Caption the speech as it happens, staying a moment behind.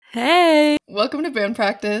Hey, Welcome to band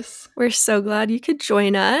practice. we're so glad you could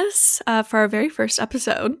join us for our very first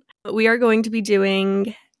episode. We are going to be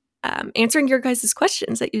doing answering your guys'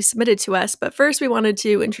 questions that you submitted to us. But first, we wanted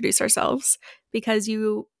to introduce ourselves because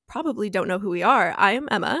you probably don't know who we are. I am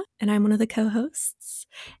Emma, and I'm one of the co hosts.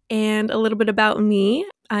 And a little bit about me,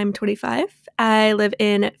 I'm 25. I live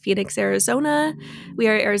in Phoenix, Arizona. We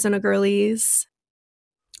are Arizona girlies.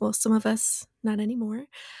 Well, some of us, not anymore.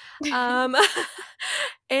 Um,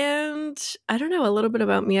 and I don't know, a little bit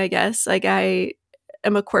about me, I guess. Like, I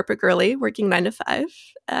am a corporate girly working 9 to 5.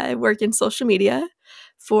 I work in social media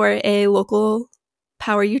for a local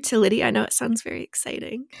power utility. I know it sounds very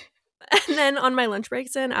exciting. And then on my lunch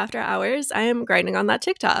breaks and after hours, I am grinding on that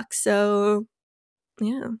TikTok. So,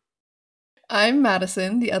 yeah. I'm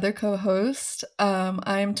Madison, the other co host.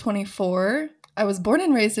 I'm 24. I was born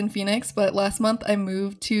and raised in Phoenix, but last month I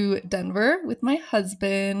moved to Denver with my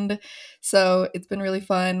husband. So it's been really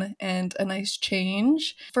fun and a nice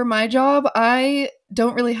change. For my job, I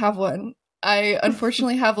don't really have one. I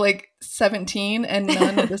unfortunately have like 17 and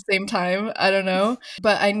none at the same time. I don't know.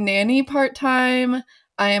 But I nanny part time.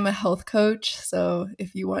 I am a health coach. So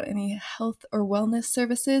if you want any health or wellness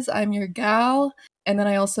services, I'm your gal. And then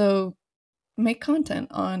I also make content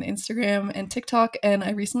on Instagram and TikTok, and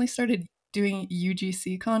I recently started doing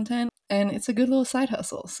UGC content, and it's a good little side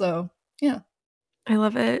hustle. So, yeah. I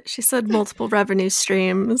love it. She said multiple revenue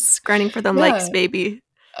streams, grinding for them likes, Yeah. baby.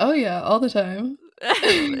 Oh, yeah, all the time.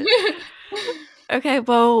 I love it. Okay,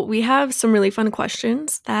 well, we have some really fun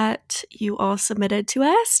questions that you all submitted to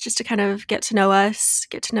us just to kind of get to know us,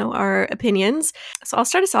 get to know our opinions. So I'll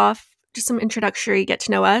start us off, just some introductory get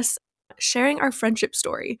to know us, sharing our friendship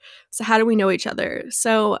story. So, how do we know each other?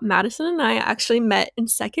 So, Madison and I actually met in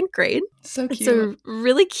second grade. So It's cute. a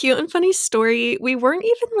really cute and funny story. We weren't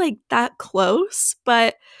even like that close,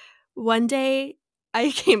 but one day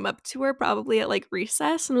I came up to her probably at like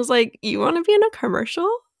recess and was like, "You want to be in a commercial?"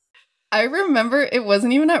 I remember it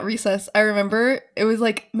wasn't even at recess. I remember it was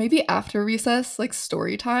like maybe after recess, like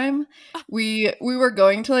story time. We were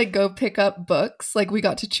going to like go pick up books. Like we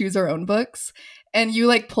got to choose our own books. And you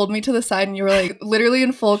like pulled me to the side and you were like literally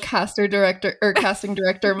in full casting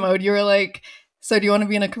director mode. You were like, "So do you want to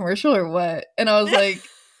be in a commercial or what?" And I was like,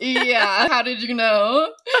 "Yeah, how did you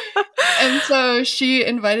know?" And so she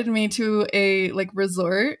invited me to a like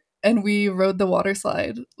resort and we rode the water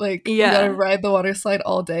slide. Like we got to Yeah. ride the water slide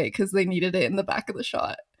all day because they needed it in the back of the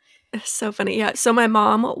shot. It's so funny. Yeah. So my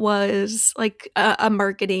mom was like a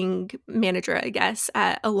marketing manager, I guess,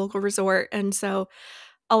 at a local resort. And so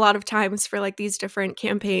a lot of times for like these different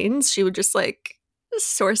campaigns, she would just like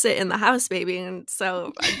source it in the house, baby. And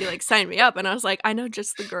so I'd be like, sign me up. And I was like, I know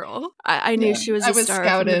just the girl. I knew Yeah, she was I a was star from the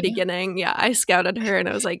scouted. beginning. Yeah. I scouted her and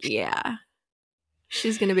I was like, yeah,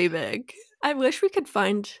 she's going to be big. I wish we could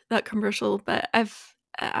find that commercial, but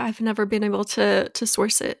I've never been able to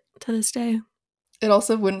source it to this day. It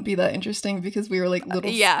also wouldn't be that interesting because we were like little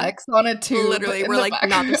Yeah. specks on a tube Literally, in we're the like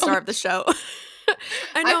not the star background. of the show. I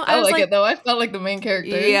I know. I felt was like it like, though. I felt like the main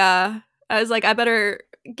character. yeah. I was like, I better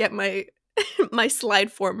get my my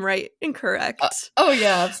slide form right and correct. Oh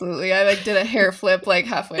yeah, absolutely. I like did a hair flip like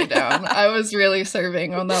halfway down. I was really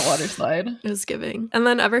serving on that water slide. It was giving. And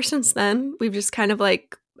then ever since then, we've just kind of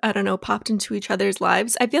like, I don't know, popped into each other's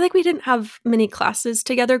lives. I feel like we didn't have many classes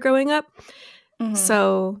together growing up. Hmm.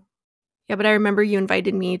 So, yeah, but I remember you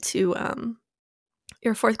invited me to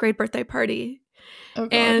your fourth grade birthday party, Oh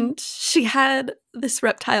god. and she had this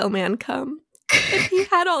reptile man come. And he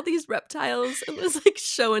had all these reptiles and was like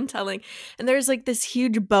show and telling. And there's like this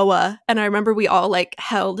huge boa. And I remember we all like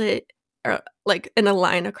held it like in a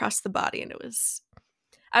line across the body. And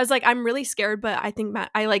I was like, I'm really scared, but I think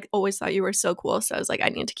Matt, I like always thought you were so cool. So I was like, I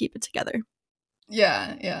need to keep it together.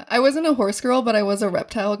 Yeah, yeah. I wasn't a horse girl, but I was a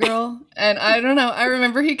reptile girl. And I don't know. I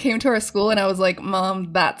remember he came to our school and I was like,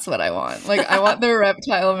 "Mom, that's what I want. Like, I want the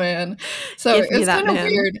reptile man." So Give me it's that kind of man.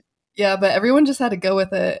 weird. Yeah, but everyone just had to go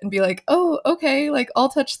with it and be like, "Oh, okay, like I'll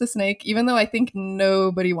touch the snake," even though I think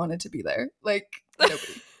nobody wanted to be there. Like,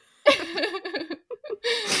 nobody.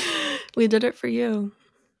 We did it for you.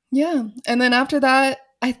 Yeah. And then after that,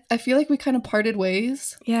 I feel like we kind of parted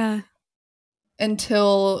ways Yeah.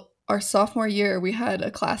 until our sophomore year. We had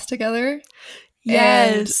a class together. And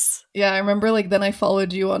Yes. yeah, I remember like then I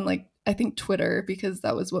followed you on like I think Twitter because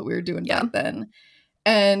that was what we were doing Yeah. back then.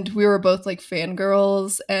 And we were both like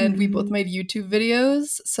fangirls and we both Mhm. made YouTube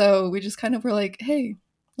videos. So we just kind of were like, hey,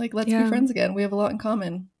 like let's be Yeah. friends again. We have a lot in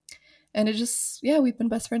common. And it just, yeah, we've been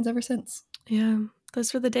best friends ever since. Yeah,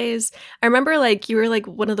 those were the days. I remember like you were like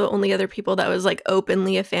one of the only other people that was like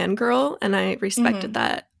openly a fangirl, and I respected Hmm.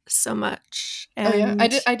 that so much. Oh yeah,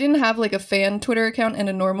 And I didn't have like a fan Twitter account and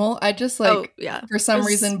a normal. I just oh like yeah, for some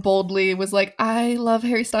reason boldly was like, I love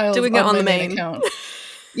Harry Styles doing it on on my the main main. account.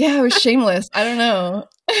 Yeah, it was shameless. I don't know.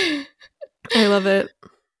 I love it.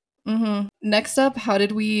 Next up, how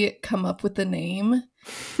did we come up with the name?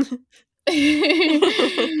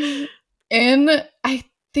 And I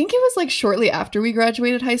think it was like shortly after we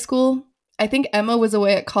graduated high school. I think Emma was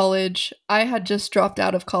away at college. I had just dropped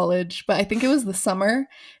out of college, but I think it was the summer.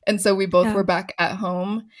 And so we both were back at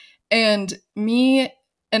home. And me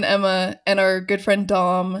and Emma and our good friend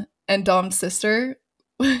Dom and Dom's sister,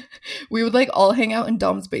 we would like all hang out in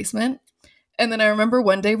Dom's basement. And then I remember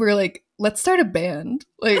one day we were like, let's start a band.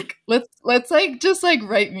 Like let's like just like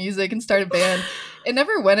write music and start a band. It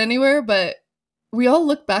never went anywhere, but we all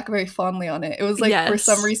look back very fondly on it. It was like for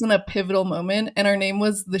some reason a pivotal moment, and our name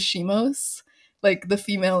was the Shemos, like the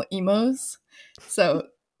female emos. So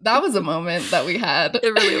that was a moment that we had.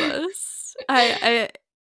 It really was. I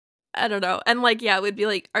don't know. And like, yeah, it would be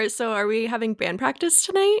like, are we having band practice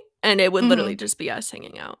tonight? And it would literally just be us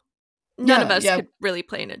hanging out. None of us could really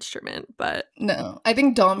play an instrument, but no, I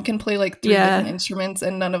think Dom can play like 3 different instruments,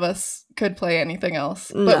 and none of us could play anything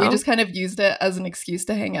else. But we just kind of used it as an excuse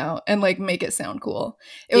to hang out and like make it sound cool.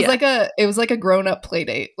 It was like a grown up play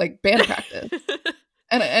date, like band practice,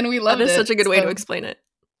 and we loved it. That is such a good way to explain it.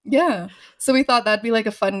 Yeah, so we thought that'd be like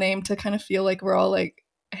a fun name to kind of feel like we're all like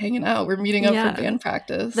hanging out. We're meeting up for band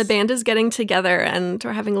practice. The band is getting together, and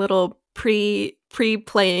we're having a little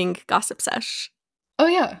pre-playing gossip sesh. Oh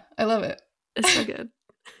yeah, I love it. It's so good.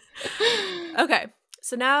 Okay,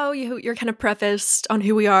 so now you're kind of prefaced on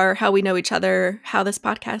who we are, how we know each other, how this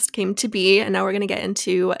podcast came to be, and now we're going to get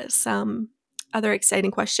into some other exciting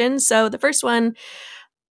questions. So the first one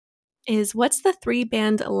is, what's the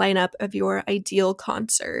 3-band lineup of your ideal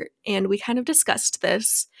concert? And we kind of discussed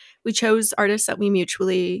this. We chose artists that we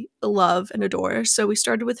mutually love and adore. So we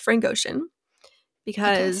started with Frank Ocean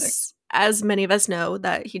because, as many of us know,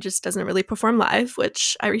 that he just doesn't really perform live,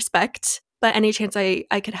 which I respect. But any chance I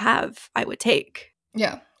could have, I would take.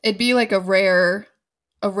 Yeah, it'd be like a rare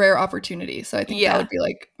opportunity. So I think that would be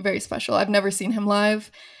like very special. I've never seen him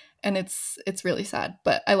live, and it's really sad,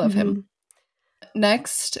 but I love him.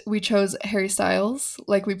 Next, we chose Harry Styles.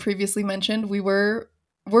 Like we previously mentioned, we're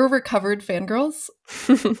recovered fangirls.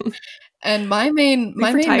 And my main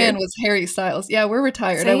man was Harry Styles. Yeah, we're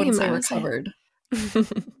retired. I wouldn't say recovered.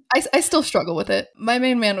 I still struggle with it. My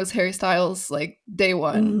main man was Harry Styles, like day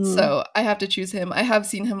one. So I have to choose him. I have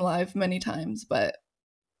seen him live many times, but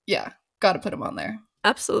yeah, got to put him on there.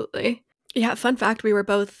 Absolutely. Yeah, fun fact, we were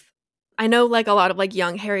both, I know like a lot of like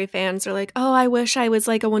young Harry fans are like, oh, I wish I was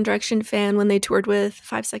like a One Direction fan when they toured with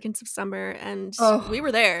 5 Seconds of Summer, and we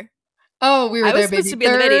were there. Oh, we were there, baby. I was supposed to be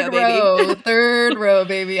in the video, baby. Third row,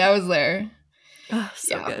 baby. I was there. Oh,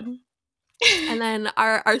 so good. And then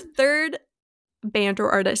our third band or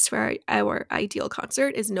artist for our ideal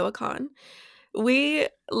concert is Noah Kahan. We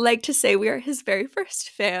like to say we are his very first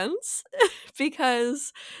fans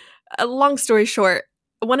because, long story short,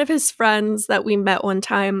 one of his friends that we met one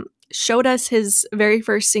time showed us his very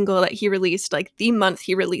first single that he released, like the month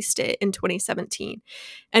he released it in 2017.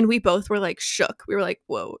 And we both were like shook. We were like,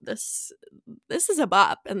 whoa, this is a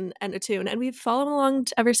bop and a tune. And we've followed along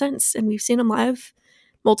ever since. And we've seen him live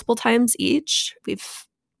multiple times each. We've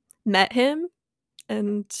met him.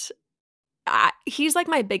 And he's like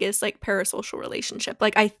my biggest like parasocial relationship.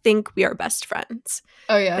 Like I think we are best friends.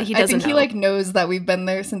 Oh yeah, but he doesn't. I think he like knows that we've been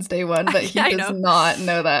there since day one, but he does not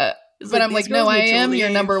know that. But like, I'm like, no, I am your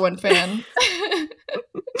number one fan.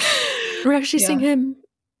 We're actually seeing him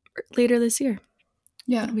later this year.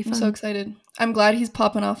 Yeah, I'm so excited. I'm glad he's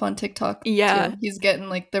popping off on TikTok. Yeah, too. He's getting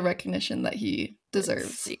like the recognition that he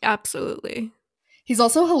deserves. Absolutely. He's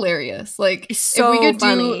also hilarious. Like he's so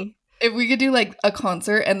funny. If we could do like a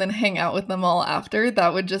concert and then hang out with them all after,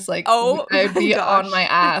 that would just like, I'd be on my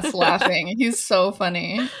ass laughing. He's so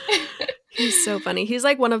funny. He's so funny. He's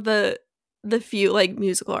like one of the few like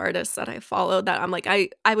musical artists that I follow that I'm like, I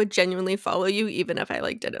would genuinely follow you even if I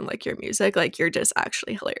like didn't like your music. Like you're just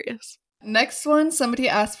actually hilarious. Next one, somebody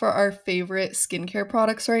asked for our favorite skincare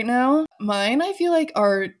products right now. Mine, I feel like,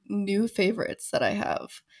 are new favorites that I have.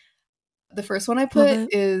 The first one I put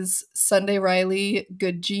is Sunday Riley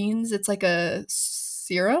Good Genes. It's like a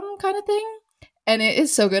serum kind of thing. And it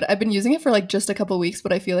is so good. I've been using it for like just a couple weeks,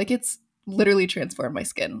 but I feel like it's literally transformed my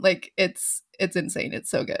skin. Like it's insane. It's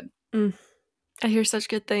so good. I hear such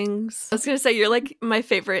good things. I was going to say, you're like my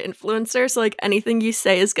favorite influencer. So like anything you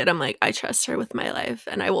say is good. I'm like, I trust her with my life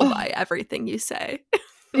and I will buy everything you say.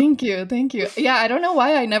 Thank you. Yeah, I don't know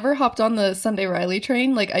why I never hopped on the Sunday Riley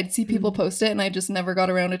train. Like I'd see people post it and I just never got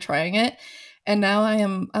around to trying it. And now I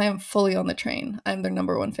am fully on the train. I'm their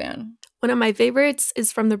number one fan. One of my favorites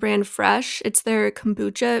is from the brand Fresh. It's their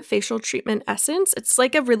kombucha facial treatment essence. It's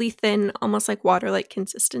like a really thin, almost like water-like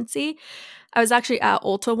consistency. I was actually at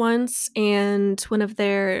Ulta once, and one of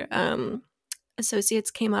their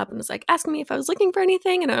associates came up and was like asking me if I was looking for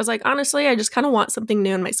anything. And I was like, honestly, I just kind of want something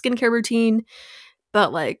new in my skincare routine,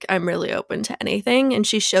 but like I'm really open to anything. And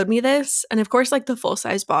she showed me this. And of course, like the full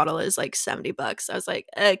size bottle is like $70. I was like,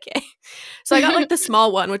 okay. So I got like the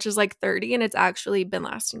small one, which is like 30, and it's actually been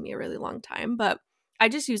lasting me a really long time. But I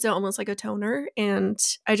just use it almost like a toner. And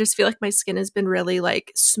I just feel like my skin has been really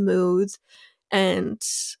like smooth and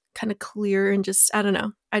kind of clear, and just, I don't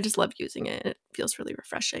know. I just love using it. It feels really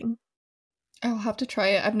refreshing. I'll have to try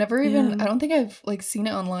it. I've never even, I don't think I've like seen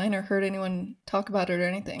it online or heard anyone talk about it or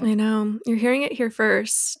anything. I know. You're hearing it here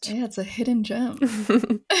first. Yeah, it's a hidden gem.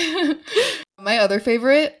 My other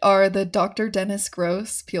favorite are the Dr. Dennis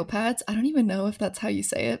Gross peel pads. I don't even know if that's how you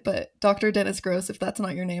say it, but Dr. Dennis Gross, if that's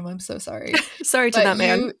not your name, I'm so sorry. Sorry to that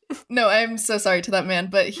man. No, I'm so sorry to that man,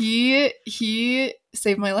 but he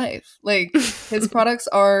saved my life. Like, his products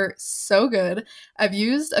are so good. I've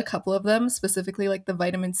used a couple of them, specifically like the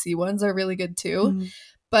vitamin C ones are really good too.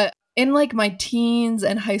 But in like my teens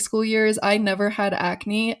and high school years, I never had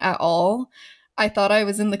acne at all. I thought I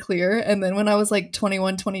was in the clear. And then when I was like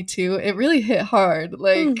 21, 22, it really hit hard.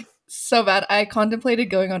 Like, so bad. I contemplated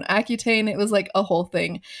going on Accutane. It was like a whole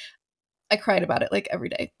thing. I cried about it like every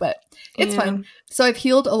day, but it's fine. So I've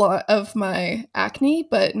healed a lot of my acne,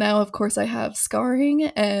 but now, of course, I have scarring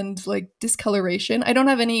and like discoloration. I don't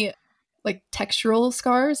have any like textural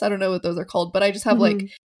scars. I don't know what those are called, but I just have like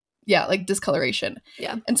discoloration.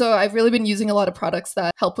 Yeah. And so I've really been using a lot of products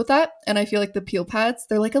that help with that. And I feel like the peel pads,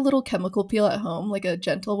 they're like a little chemical peel at home, like a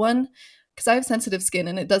gentle one, because I have sensitive skin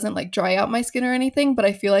and it doesn't like dry out my skin or anything, but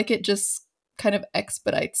I feel like it just kind of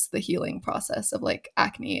expedites the healing process of like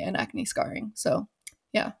acne and acne scarring. So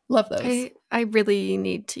yeah, love those. I really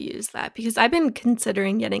need to use that because I've been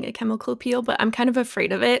considering getting a chemical peel, but I'm kind of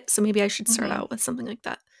afraid of it. So maybe I should start out with something like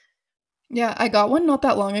that. Yeah, I got one not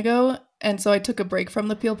that long ago. And so I took a break from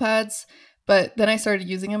the peel pads, but then I started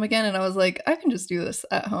using them again and I was like, I can just do this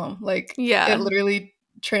at home. Like, it literally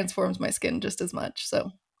transforms my skin just as much.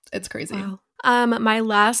 So it's crazy. Wow. My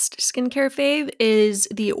last skincare fave is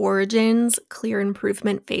the Origins Clear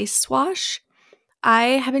Improvement Face Wash. I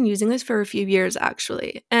have been using this for a few years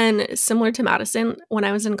actually. And similar to Madison, when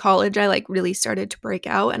I was in college, I like really started to break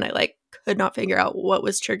out and I like could not figure out what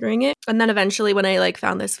was triggering it. And then eventually when I like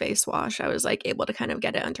found this face wash, I was like able to kind of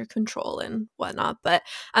get it under control and whatnot. But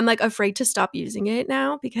I'm like afraid to stop using it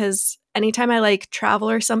now because anytime I like travel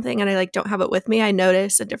or something and I like don't have it with me, I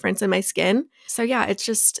notice a difference in my skin. So yeah,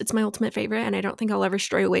 it's my ultimate favorite and I don't think I'll ever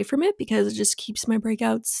stray away from it because it just keeps my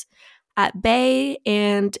breakouts at bay.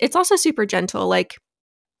 And it's also super gentle. Like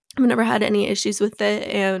I've never had any issues with it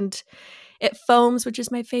and it foams, which is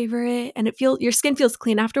my favorite, and your skin feels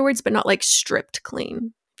clean afterwards, but not like stripped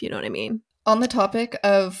clean, if you know what I mean. On the topic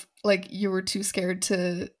of like you were too scared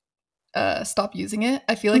to stop using it,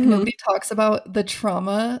 I feel like nobody talks about the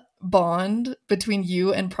trauma bond between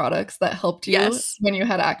you and products that helped you when you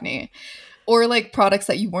had acne, or like products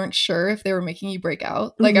that you weren't sure if they were making you break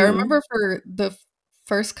out. Like I remember for the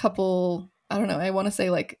first couple, I don't know, I want to say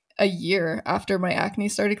like a year after my acne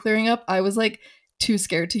started clearing up, I was like too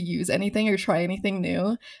scared to use anything or try anything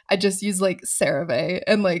new. I just used like CeraVe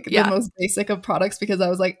and like the most basic of products because I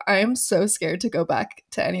was like, I am so scared to go back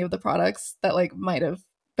to any of the products that like might have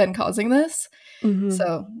been causing this.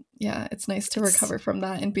 So yeah, it's nice to recover from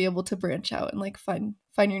that and be able to branch out and like find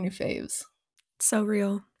your new faves. So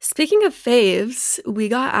real. Speaking of faves, we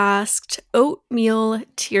got asked oatmeal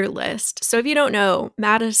tier list. So if you don't know,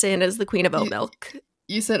 Madison is the queen of oat milk.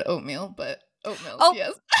 You said oatmeal, but oat milk,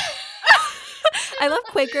 yes. I love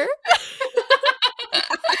Quaker.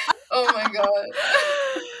 Oh my god.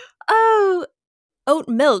 Oh, oat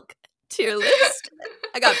milk tier list.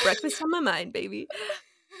 I got breakfast on my mind, baby.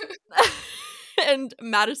 And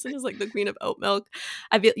Madison is like the queen of oat milk.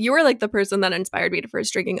 I feel you were like the person that inspired me to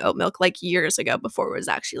first drinking oat milk like years ago before it was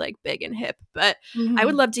actually like big and hip. But I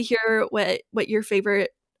would love to hear what your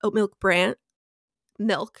favorite oat milk brands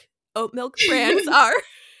are. Oat milk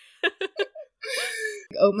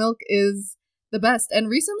is the best. And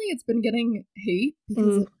recently it's been getting hate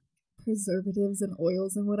because of preservatives and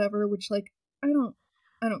oils and whatever, which like I don't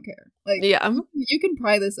care. Like you can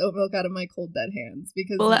pry this oat milk out of my cold dead hands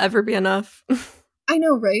because will it ever be enough? I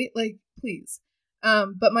know, right? Like please.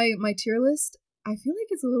 But my tier list, I feel like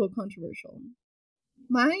it's a little controversial.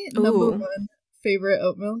 My number one favorite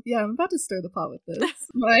oat milk. Yeah, I'm about to stir the pot with this.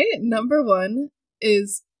 My number one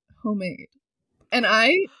is homemade. And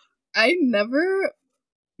I I never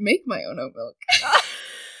make my own oat milk.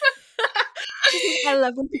 I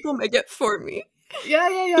love when people make it for me. Yeah.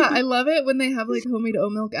 I love it when they have like homemade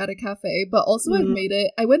oat milk at a cafe, but also I've made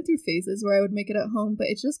it. I went through phases where I would make it at home, but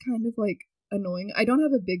it's just kind of like annoying. I don't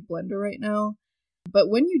have a big blender right now, but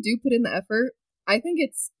when you do put in the effort, I think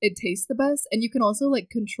it tastes the best, and you can also like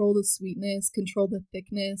control the sweetness, control the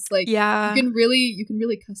thickness. Like you can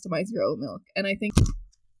really customize your oat milk, and I think.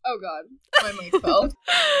 Oh God, my mic fell.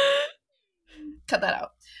 Cut that out.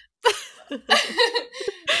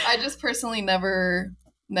 I just personally never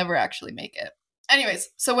actually make it. Anyways,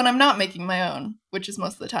 so when I'm not making my own, which is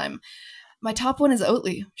most of the time, my top one is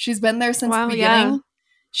Oatly. She's been there since the beginning. Yeah.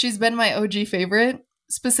 She's been my OG favorite.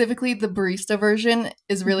 Specifically, the barista version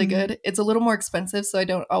is really good. It's a little more expensive, so I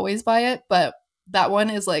don't always buy it, but that one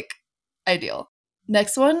is like ideal.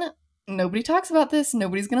 Next one, nobody talks about this.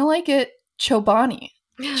 Nobody's gonna like it. Chobani.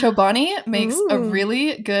 Chobani makes a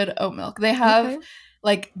really good oat milk. They have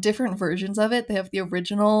like different versions of it. They have the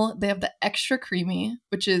original, they have the extra creamy,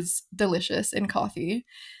 which is delicious in coffee.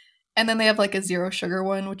 And then they have like a zero sugar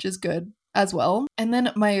one, which is good as well. And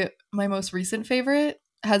then my most recent favorite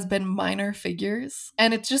has been Minor Figures.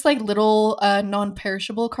 And it's just like little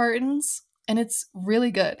non-perishable cartons. And it's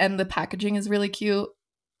really good. And the packaging is really cute.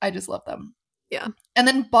 I just love them. Yeah. And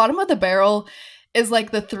then bottom of the barrel is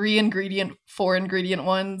like the 3-ingredient, 4-ingredient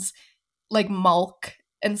ones, like Malk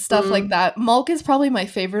and stuff like that. Malk is probably my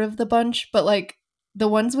favorite of the bunch, but like the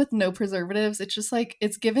ones with no preservatives, it's just like,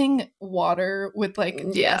 it's giving water with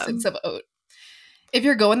like the essence of oat. If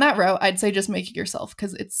you're going that route, I'd say just make it yourself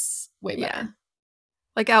because it's way better. Yeah.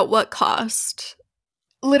 Like at what cost?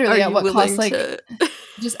 Literally at what cost? Like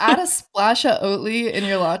just add a splash of Oatly in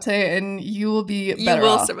your latte and you will be better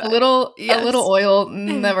off. Survive. A little oil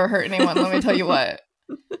never hurt anyone, let me tell you what.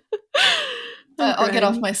 I'll get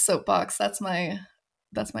off my soapbox. That's my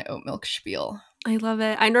oat milk spiel. I love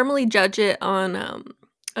it. I normally judge it on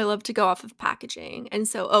I love to go off of packaging, and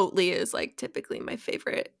so Oatly is like typically my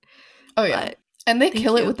favorite. Oh yeah. But and they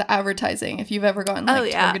kill it with the advertising. If you've ever gotten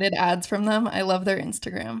like targeted ads from them, I love their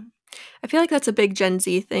Instagram. I feel like that's a big Gen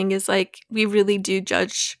Z thing, is like we really do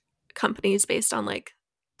judge companies based on like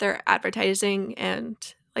their advertising and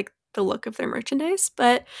like the look of their merchandise.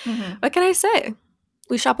 But what can I say?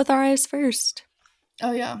 We shop with our eyes first.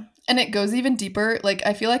 Oh yeah. And it goes even deeper. Like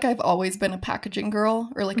I feel like I've always been a packaging girl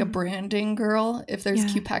or like a branding girl. If there's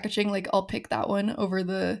cute packaging, like I'll pick that one over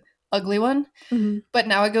the ugly one. But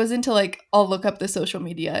now it goes into like I'll look up the social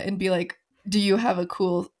media and be like, do you have a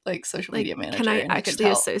cool like social media manager? Can I actually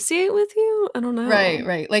associate with you? I don't know.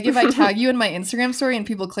 Right. Like if I tag you in my Instagram story and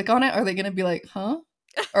people click on it, are they going to be like, huh?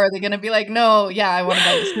 Or are they going to be like, no, yeah, I want to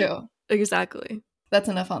buy this too? Exactly. That's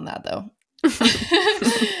enough on that though.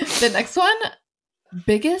 The next one,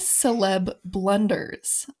 biggest celeb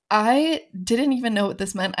blunders. I didn't even know what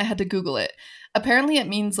this meant. I had to Google it. Apparently it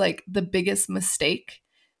means like the biggest mistake.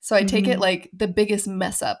 So I take it like the biggest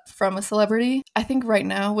mess up from a celebrity. I think right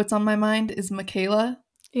now what's on my mind is Michaela.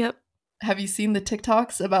 Yep. Have you seen the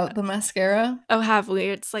TikToks about the mascara? Oh, have we?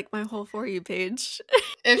 It's like my whole For You page.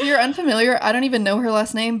 If you're unfamiliar, I don't even know her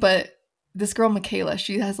last name, but this girl Michaela,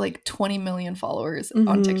 she has like 20 million followers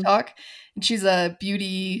on TikTok. And she's a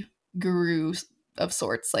beauty guru of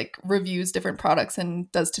sorts, like reviews different products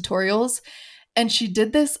and does tutorials. And she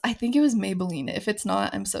did this, I think it was Maybelline. If it's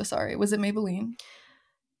not, I'm so sorry. Was it Maybelline?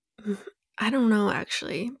 I don't know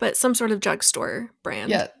actually, but some sort of drugstore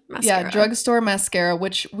brand. Yeah, drugstore mascara,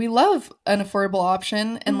 which we love an affordable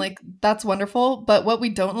option and like that's wonderful. But what we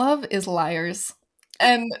don't love is liars.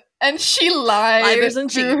 And she lied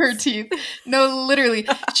through her teeth. No, literally.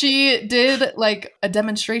 She did like a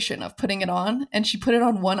demonstration of putting it on and she put it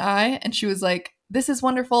on one eye and she was like, this is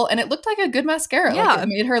wonderful. And it looked like a good mascara. Yeah. Like it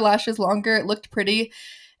made her lashes longer. It looked pretty.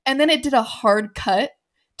 And then it did a hard cut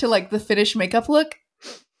to like the finished makeup look.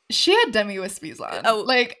 She had Demi Wispies on. Oh.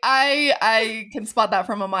 Like, I can spot that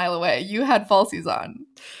from a mile away. You had falsies on.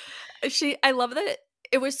 I love that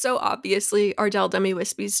it was so obviously Ardell Demi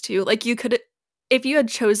Wispies too. Like, you could, if you had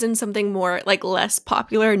chosen something more, like, less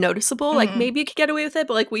popular and noticeable, like, maybe you could get away with it,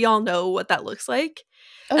 but, like, we all know what that looks like.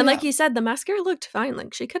 Oh, and like you said, the mascara looked fine.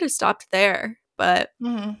 Like, she could have stopped there, but...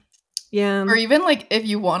 Yeah. Or even like if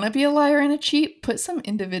you want to be a liar and a cheat, put some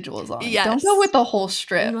individuals on. Yes. Don't go with the whole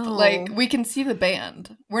strip. No. Like we can see the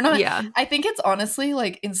band. We're not. Yeah. I think it's honestly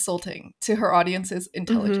like insulting to her audience's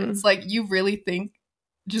intelligence. Like you really think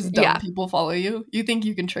just dumb people follow you? You think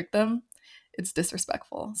you can trick them? It's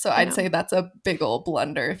disrespectful. So I'd say that's a big old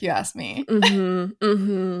blunder if you ask me. And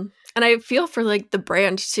I feel for like the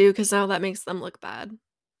brand too, because now that makes them look bad.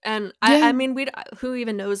 And Yeah. I mean, who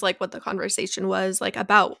even knows like what the conversation was like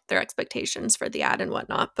about their expectations for the ad and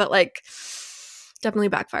whatnot, but like definitely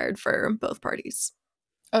backfired for both parties.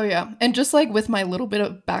 Oh yeah. And just like with my little bit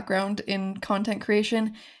of background in content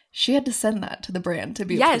creation, she had to send that to the brand to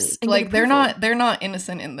be Yes, approved. and get Like they're approval. not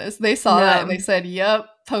innocent in this. They saw that and No. they said, "Yep,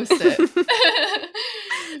 post it."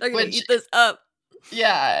 They're gonna Which eat this up.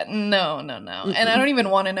 yeah, no. And I Mm-mm. don't even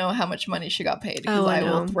want to know how much money she got paid because Oh, I I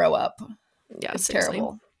will know. throw up. Yeah, It's seriously.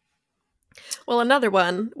 terrible. Well, another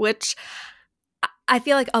one, which I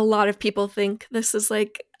feel like a lot of people think this is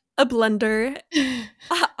like a blunder.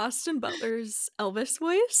 Austin Butler's Elvis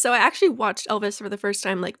voice. So I actually watched Elvis for the first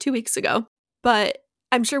time like 2 weeks ago, but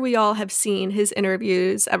I'm sure we all have seen his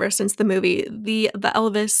interviews ever since the movie. The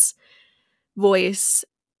Elvis voice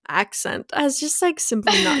accent has just like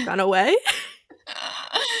simply not gone away.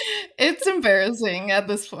 It's embarrassing at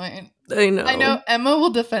this point. I I know know. Emma will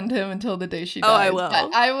defend him until the day she Oh, I dies. But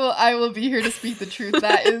will. I will be here to speak the truth.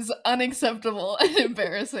 That is unacceptable and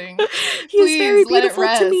embarrassing. He is very Please let it beautiful to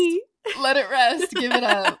rest. me. Let it rest. Give it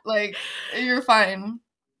up. Like you're fine.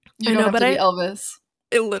 You I don't know, have but to be Elvis.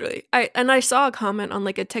 it literally I saw a comment on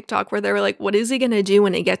like a TikTok where they were like, what is he gonna do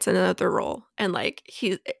when he gets another role? And like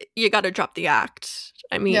you gotta drop the act.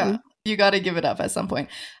 I Yeah. mean, You got to give it up at some point.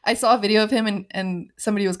 I saw a video of him and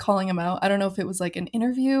somebody was calling him out. I don't know if it was like an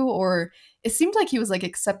interview or it seemed like he was like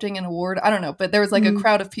accepting an award. I don't know, but there was like a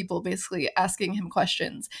crowd of people basically asking him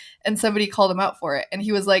questions and somebody called him out for it. And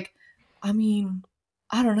he was like, I mean,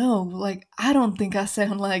 I don't know. Like, I don't think I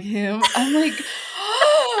sound like him. I'm like,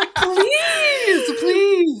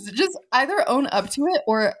 please, just either own up to it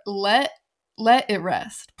or let it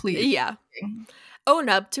rest, please. yeah. Own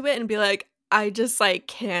up to it and be like, I just like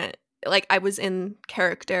can't, like I was in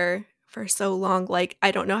character for so long, like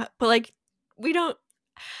I don't know, but like we don't,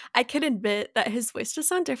 I can admit that his voice does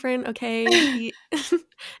sound different, okay? He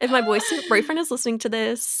if my boyfriend is listening to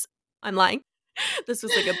this, I'm lying. This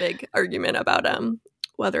was like a big argument about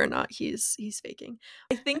whether or not he's faking.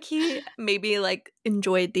 I think he maybe like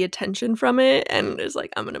enjoyed the attention from it and is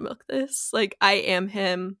like, I'm gonna milk this. Like I am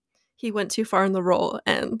him. He went too far in the role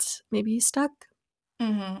and maybe he's stuck.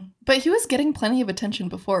 Mm-hmm. But he was getting plenty of attention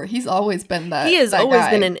before. He's always been that. He has that always guy.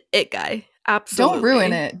 been an it guy. Absolutely. Don't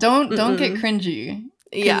ruin it. Don't get Mm-mm. cringy.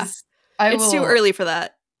 Yeah, it's too early for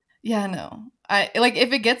that. Yeah, no. I like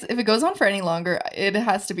if it goes on for any longer, it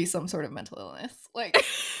has to be some sort of mental illness. Like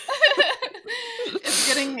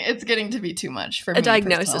it's getting to be too much for me. A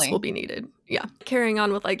diagnosis personally. will be needed. Yeah. Carrying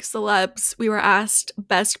on with like celebs, we were asked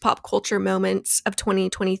best pop culture moments of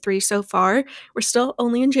 2023 so far. We're still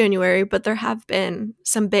only in January, but there have been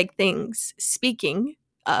some big things. Speaking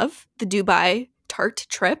of the Dubai Tarte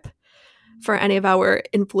trip, for any of our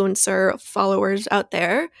influencer followers out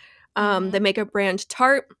there, the makeup brand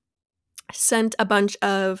Tarte sent a bunch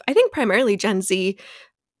of, I think primarily Gen Z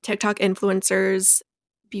TikTok influencers,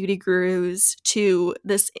 beauty gurus to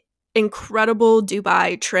this incredible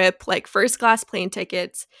Dubai trip, like first class plane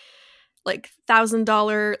tickets, like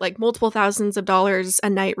 $1,000, like multiple thousands of dollars a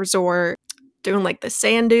night resort, doing like the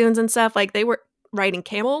sand dunes and stuff. Like they were riding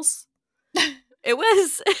camels. It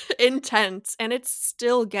was intense and it's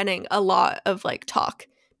still getting a lot of like talk.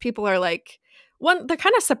 People are like, they're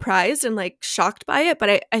kind of surprised and like shocked by it,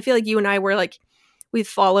 but I feel like you and I were like, we've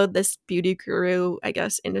followed this beauty guru, I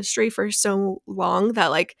guess, industry for so long that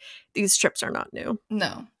like these trips are not new.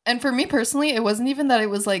 No. And for me personally, it wasn't even that it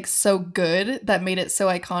was like so good that made it so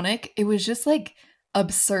iconic. It was just like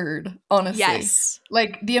absurd, honestly. Yes.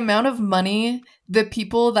 Like the amount of money, the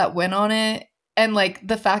people that went on it, and like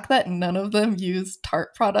the fact that none of them used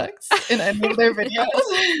Tarte products in any of their videos.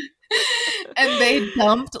 And they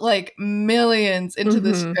dumped like millions into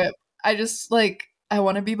this trip. I just like I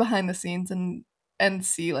want to be behind the scenes and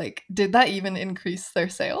see like did that even increase their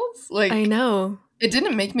sales? Like I know. It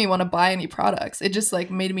didn't make me want to buy any products. It just like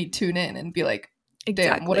made me tune in and be like,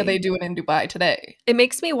 damn, what are they doing in Dubai today? It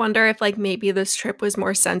makes me wonder if like maybe this trip was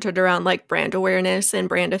more centered around like brand awareness and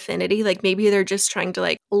brand affinity. Like maybe they're just trying to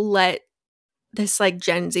like let this like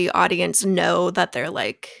Gen Z audience know that they're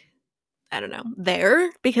like, I don't know, there,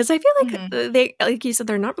 because I feel like they, like you said,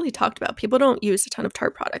 they're not really talked about. People don't use a ton of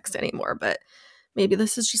Tarte products anymore, but maybe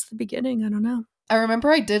this is just the beginning. I don't know. I remember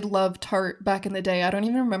I did love Tarte back in the day. I don't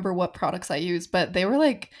even remember what products I used, but they were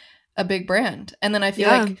like a big brand. And then I feel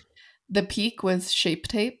like the peak was Shape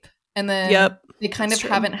Tape. And then they kind of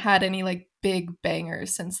haven't had any like big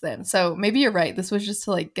bangers since then. So maybe you're right. This was just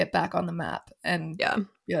to like get back on the map and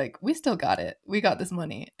be like, we still got it. We got this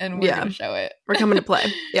money and we're going to show it. We're coming to play.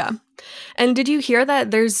 Yeah. And did you hear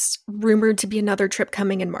that there's rumored to be another trip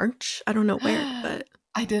coming in March? I don't know where, but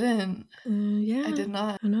I didn't. Yeah. I did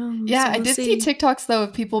not. I know. Yeah, So I we'll did see see. TikToks though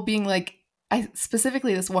of people being like, I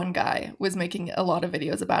specifically this one guy was making a lot of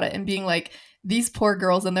videos about it and being like, these poor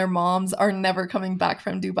girls and their moms are never coming back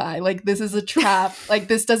from Dubai. Like, this is a trap. Like,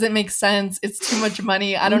 this doesn't make sense. It's too much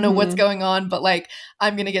money. I don't know what's going on, but like,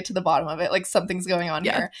 I'm gonna get to the bottom of it. Like, something's going on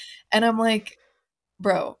Yeah. here. And I'm like,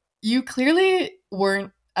 bro, you clearly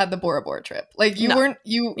weren't at the Bora Bora trip. Like, you No. weren't.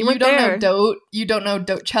 You weren't don't there. know Dote. You don't know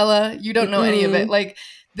Doatchella. You don't know any of it. Mm-mm. Like,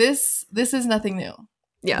 this is nothing new.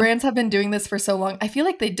 Yeah. Brands have been doing this for so long. I feel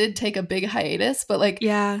like they did take a big hiatus, but like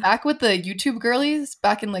Yeah. back with the YouTube girlies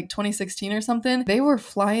back in like 2016 or something, they were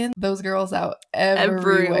flying those girls out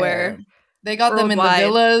everywhere. They got them in the Worldwide.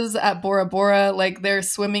 villas at Bora Bora, like they're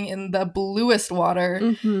swimming in the bluest water.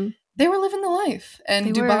 Mm-hmm. They were living the life. And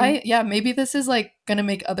They Dubai, were. yeah, maybe this is like gonna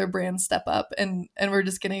make other brands step up and we're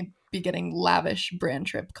just gonna be getting lavish brand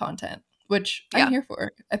trip content, which Yeah. I'm here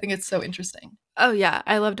for. I think it's so interesting. Oh yeah,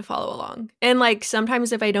 I love to follow along. And like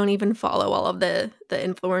sometimes if I don't even follow all of the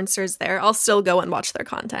influencers there, I'll still go and watch their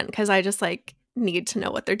content because I just like need to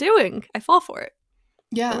know what they're doing. I fall for it.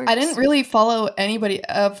 Yeah, I didn't really follow anybody,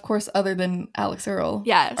 of course, other than Alex Earl.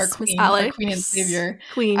 Yes, our Miss queen, Alex. our queen and savior.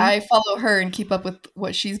 Queen. I follow her and keep up with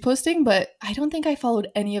what she's posting, but I don't think I followed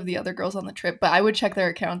any of the other girls on the trip. But I would check their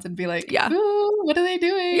accounts and be like, Yeah. ooh, what are they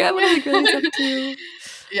doing? Yeah, what are the girls up to?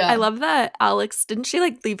 Yeah. I love that Alex, didn't she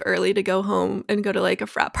like leave early to go home and go to like a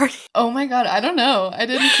frat party? Oh my god, I don't know. I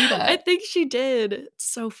didn't see that. I think she did.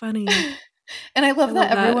 It's so funny. And I love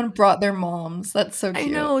that everyone brought their moms. That's so cute. I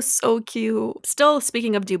know, so cute. Still,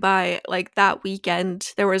 speaking of Dubai, like that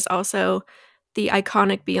weekend, there was also the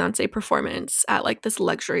iconic Beyonce performance at like this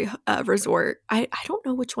luxury resort. I don't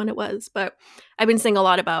know which one it was, but I've been seeing a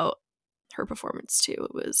lot about her performance too.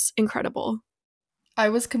 It was incredible. I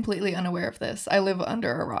was completely unaware of this. I live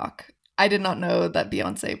under a rock. I did not know that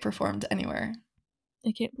Beyonce performed anywhere.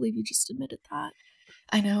 I can't believe you just admitted that.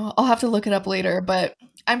 I know. I'll have to look it up later, but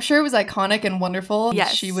I'm sure it was iconic and wonderful.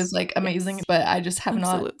 Yes. She was like amazing, but I just have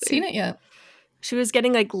not seen it yet. She was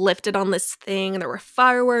getting like lifted on this thing and there were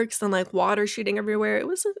fireworks and like water shooting everywhere. It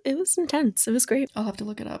was intense. It was great. I'll have to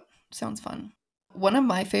look it up. Sounds fun. One of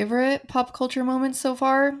my favorite pop culture moments so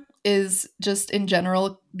far is just in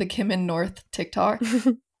general the Kim and North TikTok.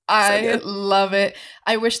 I love it.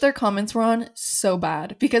 I wish their comments were on so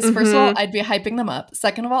bad because first of all, I'd be hyping them up.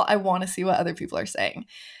 Second of all, I want to see what other people are saying.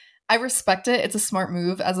 I respect it. It's a smart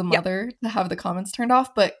move as a mother to have the comments turned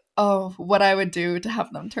off, but oh, what I would do to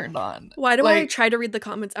have them turned on. Why do I try to read the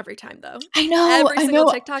comments every time though? I know. Every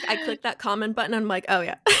single TikTok, I click that comment button and I'm like, oh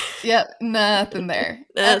yeah. Yeah, nothing there.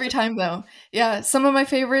 Every time though. Yeah, some of my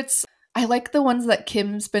favorites, I like the ones that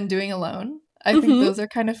Kim's been doing alone. I think those are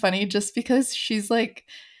kind of funny just because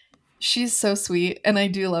she's so sweet and I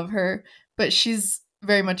do love her, but she's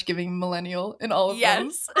very much giving millennial in all of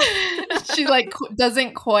them. She like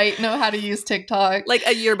doesn't quite know how to use TikTok. Like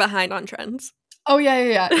a year behind on trends. Oh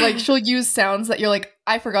yeah. Like she'll use sounds that you're like,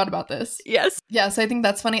 I forgot about this. Yes. Yeah, so I think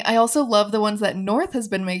that's funny. I also love the ones that North has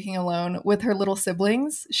been making alone with her little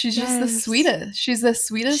siblings. She's just the sweetest. She's the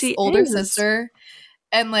sweetest older sister.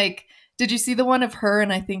 And like, did you see the one of her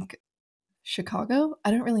and I think Chicago? I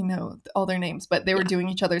don't really know all their names, but they were doing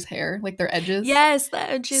each other's hair, like their edges. Yes, the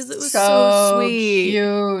edges. It was so sweet.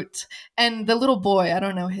 Cute. And the little boy, I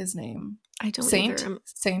don't know his name. I don't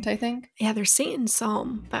Saint, I think. Yeah, there's Saint and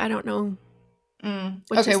Psalm, but I don't know.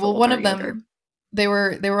 Okay, well, one of them, they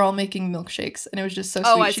were all making milkshakes, and it was just so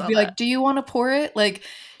sweet. She'd be like, "Do you want to pour it?" Like,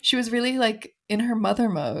 she was really like in her mother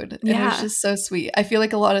mode, and it was just so sweet. I feel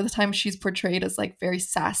like a lot of the time she's portrayed as like very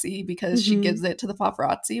sassy because she gives it to the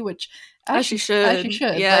paparazzi, which as she should.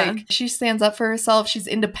 Yeah. Like, she stands up for herself. She's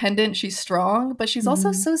independent. She's strong, but she's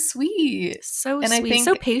also so sweet. So sweet. I think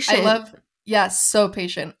so patient. So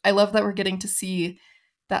patient. I love that we're getting to see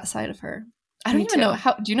that side of her. I don't even know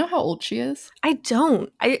do you know how old she is? I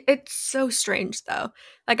don't. It's so strange though.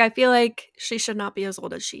 Like, I feel like she should not be as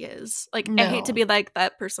old as she is. Like, I hate to be like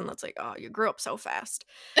that person that's like, oh, you grew up so fast.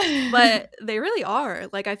 But they really are.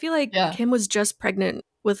 Like, I feel like Kim was just pregnant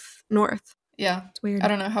with North. Yeah. It's weird. I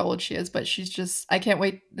don't know how old she is, but she's just, I can't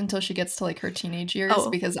wait until she gets to like her teenage years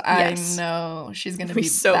because I know she's going to be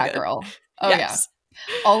so that girl. Oh yeah.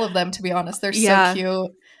 All of them, to be honest. They're so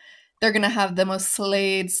cute. They're going to have the most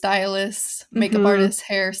slayed stylists, makeup artists,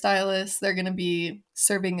 hairstylists. They're going to be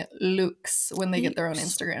serving looks when they get their own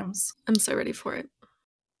Instagrams. I'm so ready for it.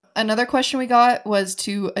 Another question we got was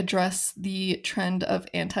to address the trend of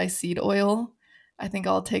anti-seed oil. I think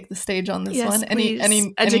I'll take the stage on this one. Any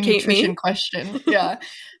nutrition question. Yeah.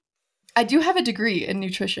 I do have a degree in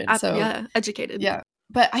nutrition. Yeah, educated. Yeah.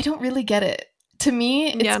 But I don't really get it. To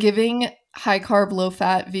me, it's giving high carb, low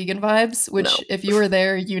fat vegan vibes, which if you were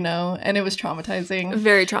there, and it was traumatizing.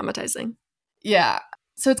 Very traumatizing. Yeah.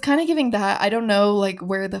 So it's kind of giving that. I don't know like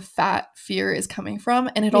where the fat fear is coming from.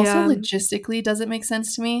 And it also logistically doesn't make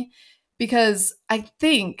sense to me, because I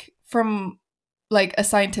think from like a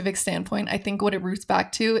scientific standpoint, I think what it roots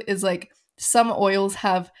back to is like some oils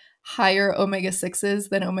have higher omega-6s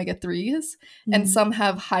than omega-3s, and some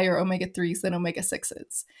have higher omega-3s than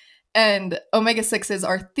omega-6s. And omega-6s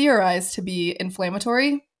are theorized to be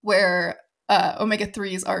inflammatory, where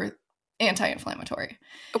omega-3s are anti-inflammatory.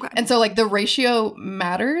 Okay. And so like the ratio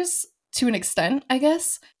matters to an extent, I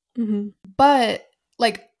guess. Mm-hmm. But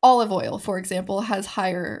like olive oil, for example, has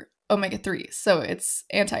higher omega-3s, so it's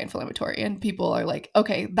anti-inflammatory, and people are like,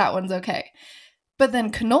 okay, that one's okay. But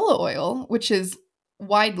then canola oil, which is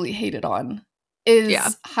widely hated on,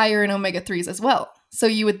 is higher in omega-3s as well. So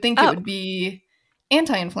you would think it would be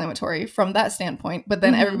anti-inflammatory from that standpoint, but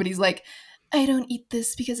then everybody's like, I don't eat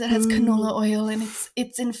this because it has canola oil and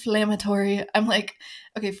it's inflammatory. I'm like,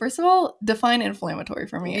 okay, first of all, define inflammatory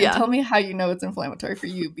for me and tell me how you know it's inflammatory for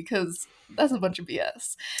you, because that's a bunch of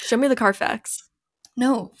BS. Show me the Carfax.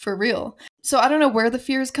 No, for real. So I don't know where the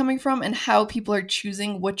fear is coming from and how people are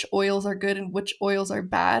choosing which oils are good and which oils are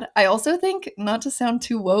bad. I also think, not to sound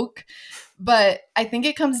too woke, but I think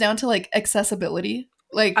it comes down to like accessibility.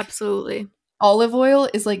 Like, absolutely. Olive oil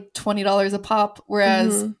is like $20 a pop,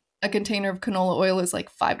 whereas a container of canola oil is like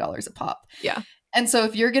 $5 a pop. Yeah. And so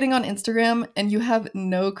if you're getting on Instagram and you have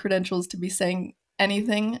no credentials to be saying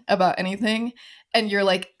anything about anything, and you're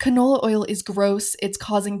like, canola oil is gross, it's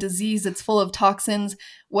causing disease, it's full of toxins,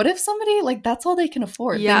 what if somebody, like, that's all they can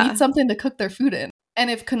afford? They need something to cook their food in.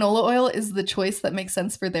 And if canola oil is the choice that makes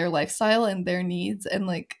sense for their lifestyle and their needs and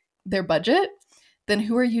like their budget, then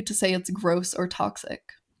who are you to say it's gross or toxic?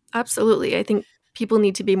 Absolutely. I think people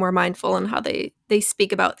need to be more mindful in how they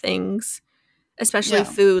speak about things, especially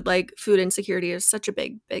food. Like, food insecurity is such a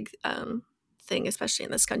big thing, especially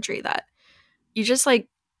in this country, that you just like,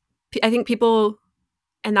 I think people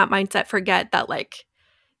in that mindset forget that like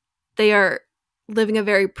they are living a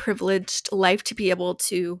very privileged life to be able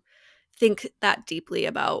to think that deeply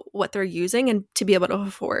about what they're using and to be able to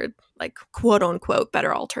afford like quote unquote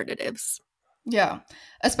better alternatives. Yeah,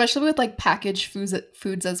 especially with like packaged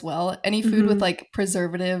foods as well. Any food with like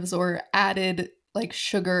preservatives or added like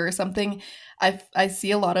sugar or something. I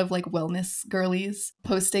see a lot of like wellness girlies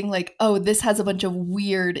posting like, oh, this has a bunch of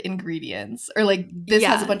weird ingredients, or like this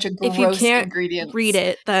has a bunch of gross if you can't ingredients. Read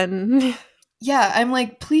it, then yeah, I'm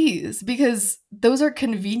like, please, because those are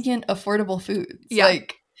convenient, affordable foods. Yeah.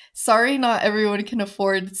 Like, sorry, not everyone can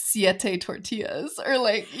afford siete tortillas, or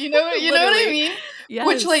like, you know what I mean? Yes.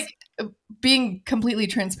 Which, like, being completely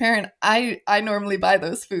transparent, I normally buy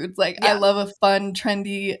those foods. Like, I love a fun,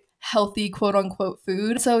 trendy, healthy, quote unquote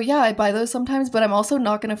food. So yeah, I buy those sometimes, but I'm also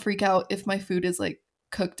not gonna freak out if my food is like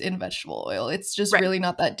cooked in vegetable oil. It's just really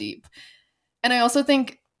not that deep. And I also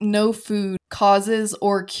think no food causes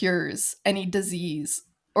or cures any disease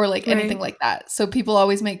or like anything like that. So people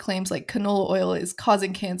always make claims like canola oil is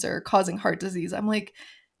causing cancer or causing heart disease. I'm like,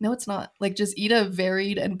 no, it's not. Like, just eat a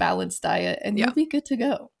varied and balanced diet and you'll be good to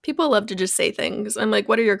go. People love to just say things. I'm like,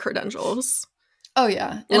 what are your credentials? Oh,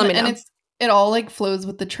 yeah. And it all like flows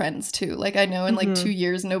with the trends too. Like, I know in like 2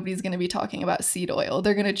 years, nobody's going to be talking about seed oil.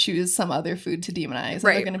 They're going to choose some other food to demonize. And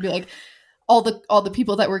they're going to be like, all the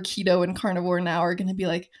people that were keto and carnivore now are going to be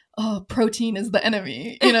like, oh, protein is the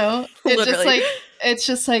enemy. You know, it's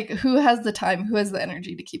just like, who has the time? Who has the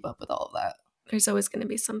energy to keep up with all of that? There's always going to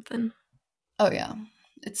be something. Oh, yeah.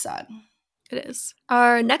 It's sad. It is.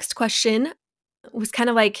 Our next question was kind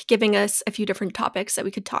of like giving us a few different topics that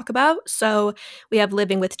we could talk about. So we have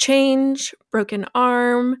living with change, broken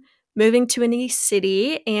arm, moving to a new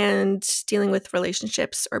city, and dealing with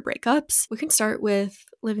relationships or breakups. We can start with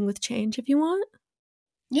living with change if you want.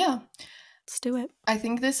 Yeah. Let's do it. I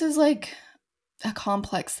think this is like a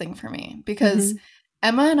complex thing for me because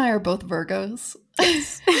Emma and I are both Virgos.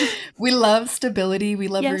 Yes. We love stability. We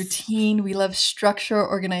love routine. We love structure,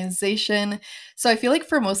 organization. So I feel like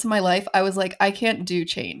for most of my life, I was like, I can't do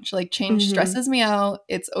change. Like, change stresses me out.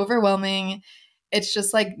 It's overwhelming. It's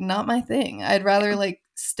just like not my thing. I'd rather like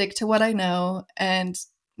stick to what I know and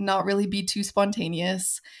not really be too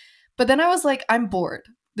spontaneous. But then I was like, I'm bored.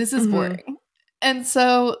 This is boring. And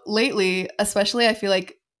so lately, especially, I feel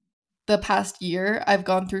like the past year, I've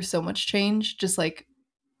gone through so much change, just like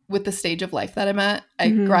with the stage of life that I'm at. I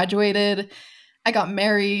graduated, I got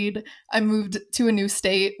married, I moved to a new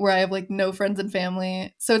state where I have like no friends and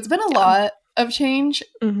family. So it's been a lot of change.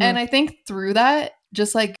 And I think through that,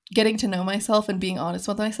 just like getting to know myself and being honest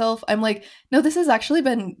with myself, I'm like, no, this has actually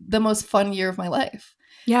been the most fun year of my life.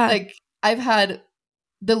 Yeah. Like I've had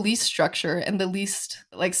the least structure and the least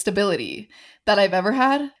like stability that I've ever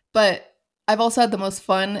had, but I've also had the most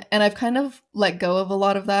fun, and I've kind of let go of a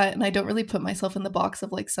lot of that, and I don't really put myself in the box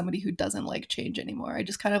of like somebody who doesn't like change anymore. I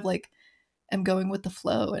just kind of like am going with the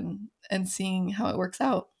flow and seeing how it works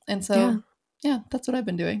out. And so yeah, that's what I've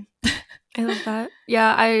been doing. I love that.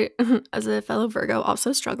 Yeah, I, as a fellow Virgo,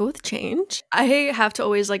 also struggle with change. I have to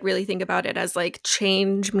always like really think about it as like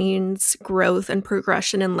change means growth and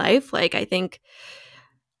progression in life. Like, I think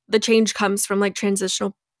the change comes from like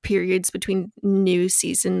transitional periods between new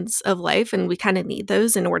seasons of life, and we kind of need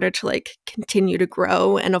those in order to like continue to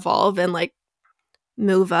grow and evolve and like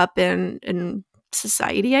move up in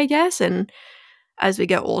society, I guess. And as we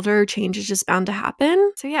get older, change is just bound to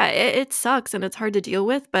happen. So yeah, it sucks and it's hard to deal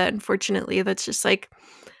with, but unfortunately, that's just like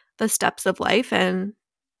the steps of life, and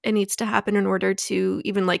it needs to happen in order to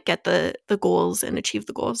even like get the goals and achieve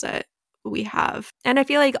the goals that we have. And I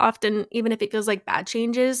feel like often, even if it feels like bad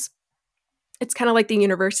changes, it's kind of like the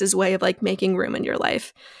universe's way of like making room in your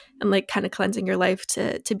life and like kind of cleansing your life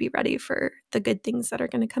to be ready for the good things that are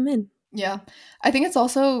going to come in. Yeah. I think it's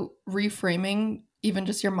also reframing even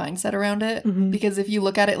just your mindset around it. Because if you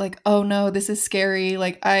look at it like, oh no, this is scary,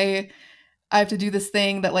 like I have to do this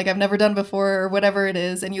thing that like I've never done before or whatever it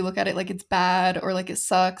is, and you look at it like it's bad or like it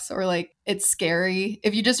sucks or like it's scary.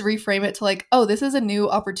 If you just reframe it to like, oh, this is a new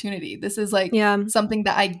opportunity. This is like something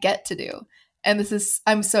that I get to do. And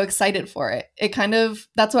I'm so excited for it. It kind of,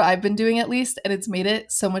 that's what I've been doing at least, and it's made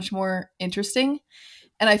it so much more interesting.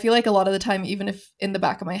 And I feel like a lot of the time, even if in the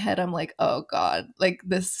back of my head, I'm like, oh God, like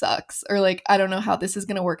this sucks, or like, I don't know how this is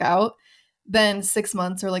going to work out. Then 6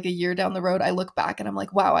 months or like a year down the road, I look back and I'm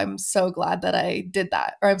like, wow, I'm so glad that I did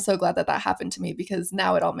that. Or I'm so glad that that happened to me, because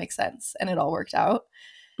now it all makes sense and it all worked out.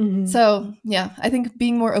 So yeah, I think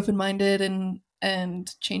being more open-minded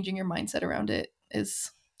and changing your mindset around it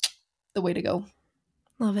is the way to go.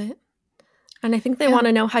 Love it. And I think they want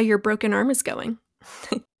to know how your broken arm is going.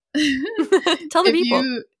 Tell the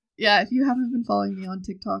people. If you haven't been following me on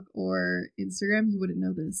TikTok or Instagram, you wouldn't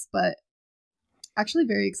know this, but actually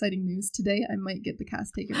very exciting news. Today I might get the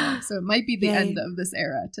cast taken off, so it might be the end of this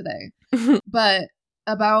era today. But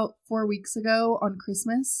about 4 weeks ago on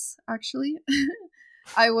Christmas, actually,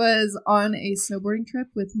 I was on a snowboarding trip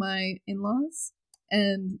with my in-laws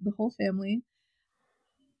and the whole family,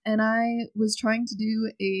 and I was trying to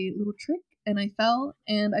do a little trick, and I fell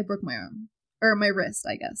and I broke my arm, or my wrist,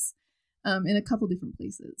 I guess, in a couple different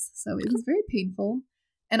places. So it was very painful,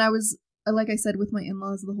 and I was, like I said, with my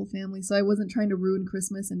in-laws, the whole family, so I wasn't trying to ruin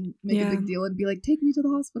Christmas and make a big deal and be like, take me to the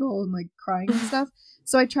hospital and like crying and stuff.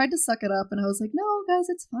 So I tried to suck it up, and I was like, no guys,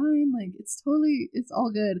 it's fine, like it's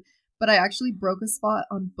all good. But I actually broke a spot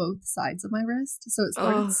on both sides of my wrist, so it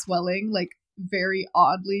started swelling like very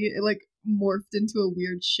oddly. It like morphed into a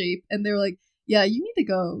weird shape, and they were like, yeah, you need to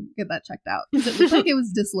go get that checked out, because it looked like it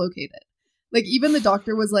was dislocated. Like even the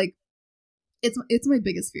doctor was like, it's my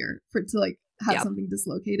biggest fear for to like have something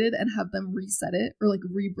dislocated and have them reset it or like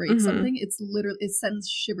re-break something. It's literally, it sends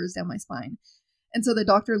shivers down my spine. And so the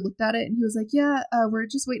doctor looked at it and he was like, yeah, we're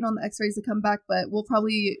just waiting on the x-rays to come back, but we'll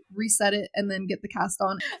probably reset it and then get the cast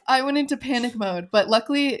on. I went into panic mode, but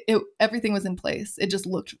luckily everything was in place. It just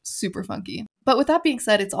looked super funky. But with that being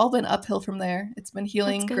said, it's all been uphill from there. It's been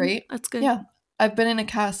healing great. That's good. Yeah. I've been in a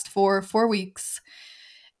cast for 4 weeks,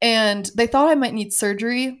 and they thought I might need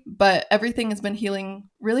surgery, but everything has been healing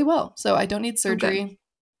really well. So I don't need surgery. Okay.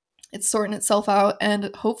 It's sorting itself out,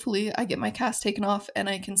 and hopefully I get my cast taken off and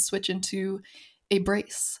I can switch into a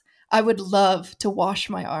brace. I would love to wash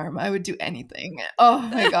my arm. I would do anything. Oh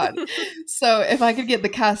my God. So if I could get the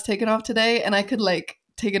cast taken off today and I could like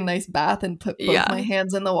take a nice bath and put both my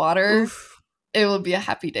hands in the water, it will be a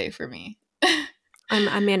happy day for me.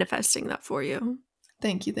 I'm manifesting that for you.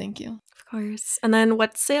 Thank you. Of course. And then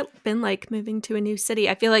what's it been like moving to a new city?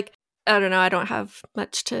 I feel like, I don't know, I don't have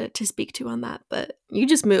much to speak to on that, but you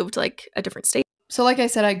just moved like a different state. So like I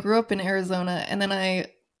said, I grew up in Arizona, and then I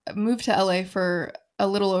moved to LA for a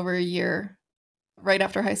little over a year right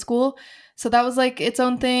after high school. So that was like its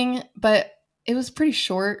own thing, but it was pretty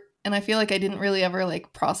short. And I feel like I didn't really ever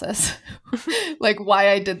like process like why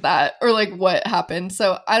I did that or like what happened.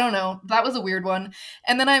 So I don't know. That was a weird one.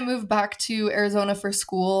 And then I moved back to Arizona for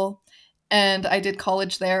school, and I did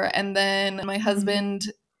college there. And then my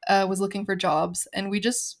husband was looking for jobs, and we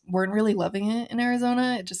just weren't really loving it in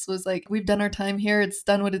Arizona. It just was like, we've done our time here. It's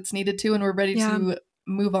done what it's needed to, and we're ready to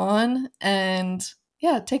move on and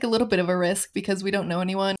take a little bit of a risk because we don't know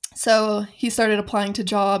anyone. So he started applying to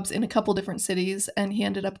jobs in a couple different cities, and he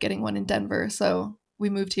ended up getting one in Denver. So we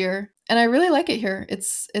moved here, and I really like it here.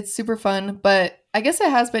 It's super fun, but I guess it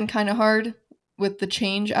has been kind of hard with the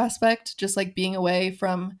change aspect, just like being away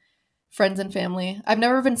from friends and family. I've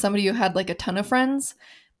never been somebody who had like a ton of friends,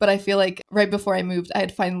 but I feel like right before I moved, I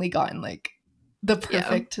had finally gotten like the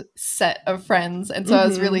perfect set of friends. And so I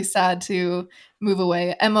was really sad to move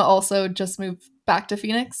away. Emma also just moved back to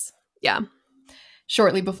Phoenix. Yeah.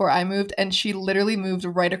 Shortly before I moved, and she literally moved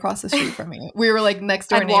right across the street from me. We were like next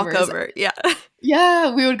door neighbors. Walk over, yeah.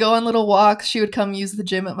 Yeah, we would go on little walks. She would come use the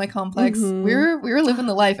gym at my complex. We were living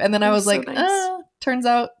the life, and then I was like, so nice. Turns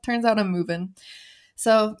out I'm moving.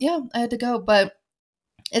 So yeah, I had to go, but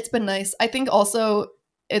it's been nice. I think also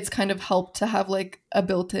it's kind of helped to have like a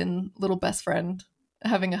built-in little best friend,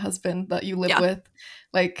 having a husband that you live with.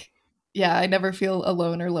 Like, yeah, I never feel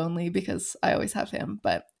alone or lonely because I always have him,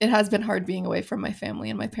 but it has been hard being away from my family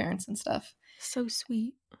and my parents and stuff. So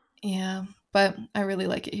sweet. Yeah, but I really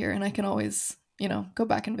like it here, and I can always, go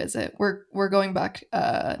back and visit. We're going back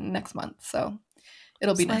next month, so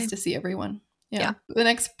it'll be nice to see everyone. Yeah. The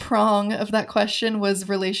next prong of that question was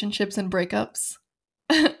relationships and breakups.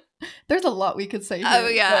 There's a lot we could say here. Oh,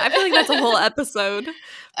 yeah. I feel like that's a whole episode.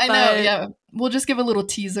 I know, yeah. We'll just give a little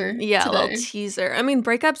teaser. Yeah, today. A little teaser. I mean,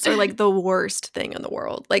 breakups are like the worst thing in the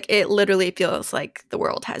world. Like, it literally feels like the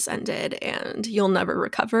world has ended and you'll never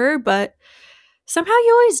recover, but somehow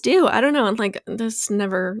you always do. I don't know. And like, that's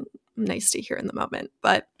never nice to hear in the moment,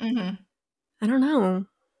 but I don't know.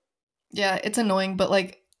 Yeah, it's annoying, but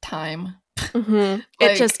like time.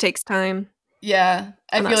 It just takes time. Yeah.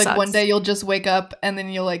 I feel like sucks. One day you'll just wake up and then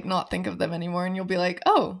you'll like not think of them anymore and you'll be like,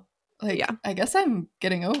 oh, like I guess I'm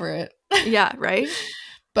getting over it. Yeah, right?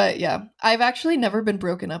 But yeah, I've actually never been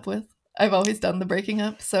broken up with. I've always done the breaking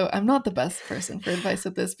up, so I'm not the best person for advice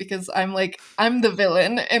with this because I'm the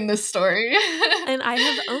villain in this story. And I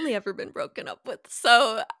have only ever been broken up with,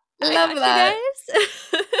 so love that. You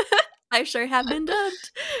guys. I sure have been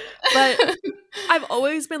dumped. But I've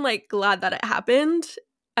always been like glad that it happened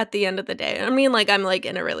at the end of the day. I mean, like I'm like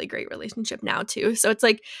in a really great relationship now too. So it's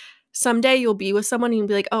like someday you'll be with someone and you'll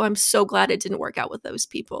be like, oh, I'm so glad it didn't work out with those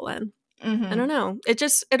people. And I don't know.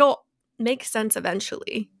 It'll make sense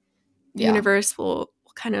eventually. The universe will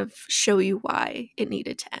kind of show you why it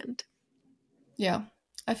needed to end. Yeah.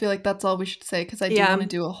 I feel like that's all we should say because I do want to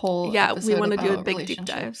do a whole episode we want to do a big deep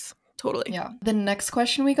dives. Totally. Yeah. The next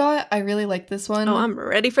question we got, I really like this one. Oh, I'm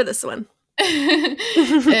ready for this one.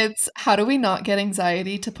 It's how do we not get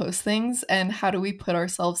anxiety to post things and how do we put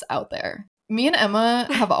ourselves out there? Me and Emma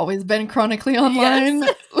have always been chronically online.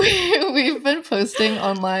 Yes. We've been posting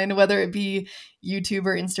online, whether it be YouTube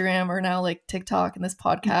or Instagram or now like TikTok and this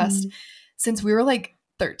podcast since we were like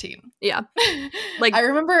 13. Yeah. Like I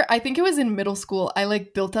remember, I think it was in middle school, I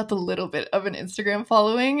like built up a little bit of an Instagram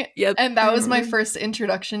following. Yep. And that was my first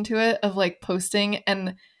introduction to it of like posting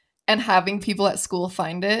and having people at school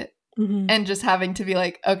find it and just having to be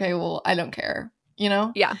like, okay, well, I don't care,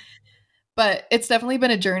 Yeah. But it's definitely been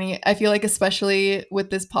a journey. I feel like especially with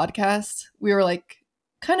this podcast, we were like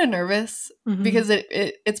kind of nervous because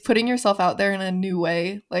it's putting yourself out there in a new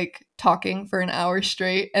way, like talking for an hour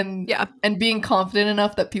straight and being confident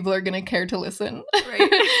enough that people are going to care to listen.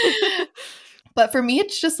 Right. But for me,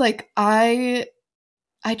 it's just like I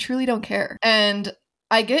truly don't care. And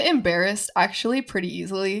I get embarrassed actually pretty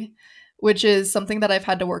easily, which is something that I've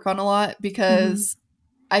had to work on a lot because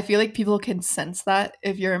I feel like people can sense that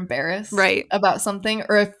if you're embarrassed about something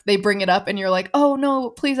or if they bring it up and you're like, oh, no,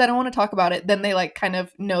 please, I don't want to talk about it. Then they like kind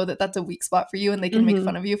of know that that's a weak spot for you and they can make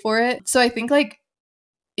fun of you for it. So I think like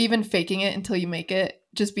even faking it until you make it,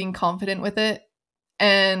 just being confident with it.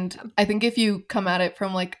 And I think if you come at it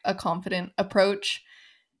from like a confident approach,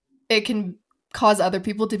 it can cause other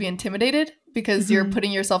people to be intimidated because you're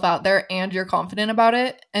putting yourself out there and you're confident about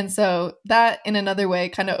it. And so that in another way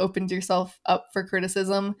kind of opens yourself up for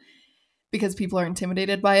criticism because people are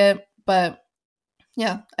intimidated by it. But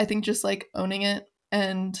yeah, I think just like owning it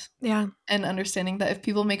and understanding that if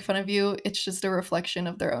people make fun of you, it's just a reflection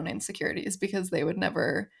of their own insecurities because they would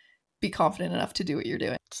never be confident enough to do what you're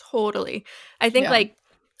doing. Totally. I think like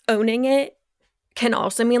owning it can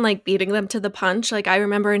also mean like beating them to the punch. Like I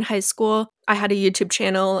remember in high school, I had a YouTube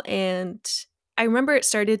channel and I remember it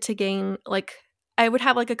started to gain like, I would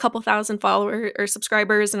have like a couple thousand followers or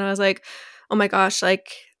subscribers and I was like, oh my gosh,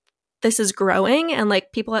 like this is growing and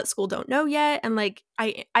like people at school don't know yet. And like,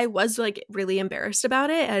 I was like really embarrassed about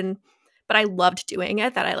it but I loved doing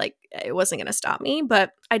it that it wasn't going to stop me.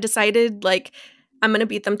 But I decided like, I'm going to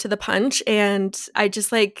beat them to the punch. And I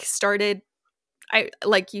just like started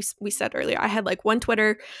we said earlier, I had like one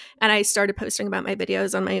Twitter and I started posting about my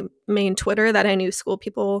videos on my main Twitter that I knew school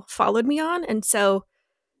people followed me on. And so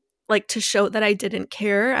like to show that I didn't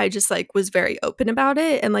care, I just like was very open about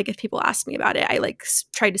it. And like if people asked me about it, I like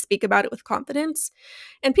tried to speak about it with confidence.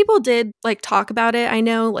 And people did like talk about it. I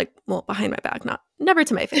know, like, well, behind my back, not never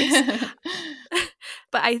to my face.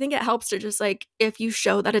 But I think it helps to just like, if you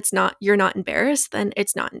show that you're not embarrassed, then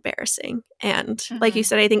it's not embarrassing. And like you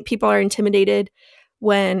said, I think people are intimidated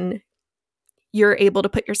when you're able to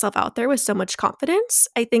put yourself out there with so much confidence.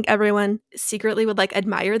 I think everyone secretly would like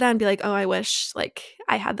admire that and be like, oh, I wish like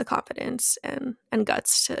I had the confidence and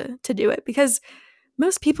guts to do it, because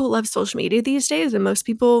most people love social media these days and most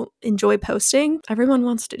people enjoy posting. Everyone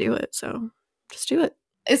wants to do it. So just do it.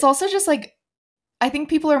 It's also just like, I think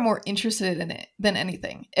people are more interested in it than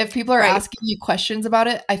anything. If people are asking you questions about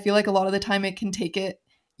it, I feel like a lot of the time you can take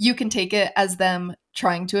it as them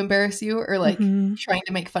trying to embarrass you or like trying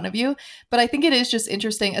to make fun of you. But I think it is just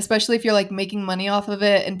interesting, especially if you're like making money off of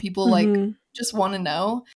it and people like just want to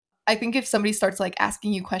know. I think if somebody starts like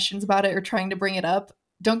asking you questions about it or trying to bring it up,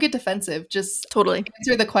 don't get defensive. Just totally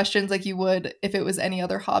answer the questions like you would if it was any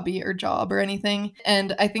other hobby or job or anything.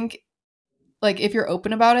 And I think like if you're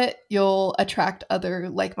open about it, you'll attract other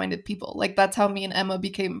like-minded people. Like that's how me and Emma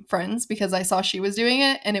became friends, because I saw she was doing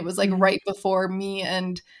it, and it was like right before me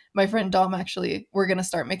and my friend Dom actually were going to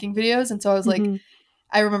start making videos. And so I was like,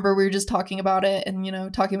 I remember we were just talking about it and, you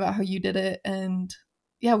know, talking about how you did it. And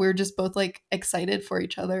yeah, we were just both like excited for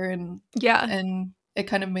each other, and it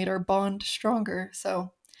kind of made our bond stronger.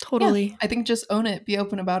 So totally. Yeah, I think just own it, be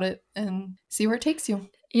open about it, and see where it takes you.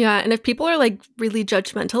 Yeah, and if people are like really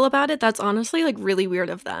judgmental about it, that's honestly like really weird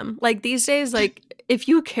of them. Like these days, like if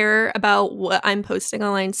you care about what I'm posting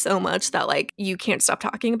online so much that like you can't stop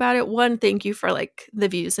talking about it, one, thank you for like the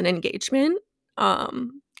views and engagement. But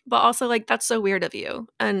also like that's so weird of you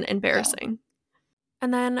and embarrassing. Yeah.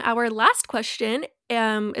 And then our last question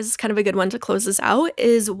is kind of a good one to close this out,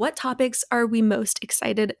 is what topics are we most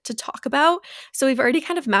excited to talk about? So we've already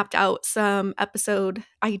kind of mapped out some episode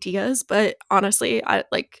ideas, but honestly, I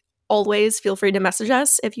like always feel free to message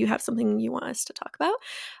us if you have something you want us to talk about.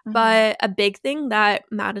 But a big thing that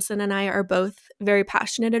Madison and I are both very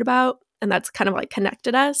passionate about, and that's kind of like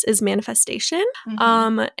connected us, is manifestation.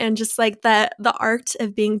 And just like the art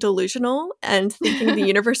of being delusional and thinking the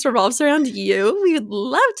universe revolves around you. We would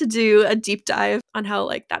love to do a deep dive on how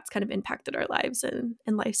like that's kind of impacted our lives and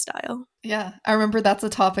lifestyle. Yeah, I remember that's a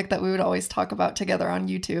topic that we would always talk about together on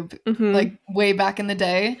YouTube, like way back in the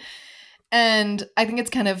day. And I think it's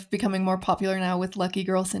kind of becoming more popular now with Lucky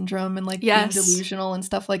Girl Syndrome and like being delusional and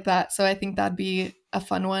stuff like that. So I think that'd be a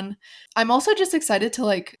fun one. I'm also just excited to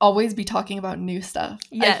like always be talking about new stuff.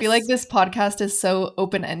 I feel like this podcast is so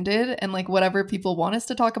open-ended, and like whatever people want us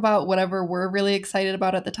to talk about, whatever we're really excited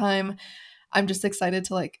about at the time, I'm just excited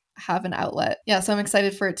to like have an outlet. Yeah, so I'm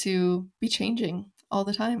excited for it to be changing all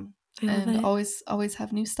the time and always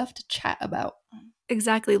have new stuff to chat about.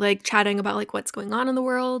 Exactly, like chatting about like what's going on in the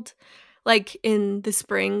world. Like in the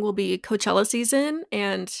spring will be Coachella season,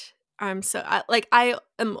 and I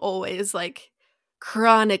am always like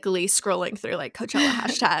chronically scrolling through like Coachella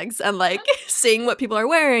hashtags and like seeing what people are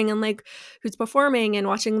wearing and like who's performing and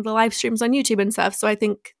watching the live streams on YouTube and stuff. So I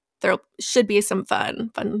think there should be some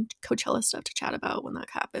fun Coachella stuff to chat about when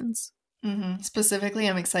that happens. Specifically,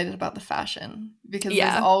 I'm excited about the fashion, because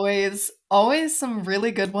there's always some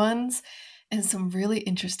really good ones and some really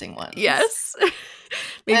interesting ones. Yes.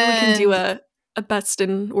 Maybe we can do a best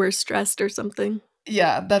and worst dressed or something.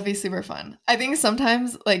 Yeah, that'd be super fun. I think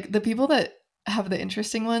sometimes like the people that have the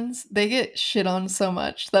interesting ones, they get shit on so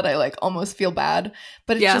much that I like almost feel bad.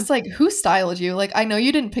 But it's just like, who styled you? Like, I know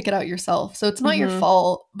you didn't pick it out yourself, so it's not your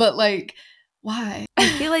fault, but like, why? I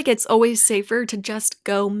feel like it's always safer to just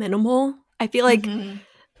go minimal. I feel like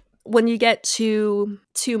when you get too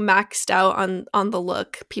maxed out on the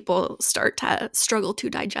look, people start to struggle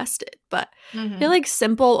to digest it. But I feel like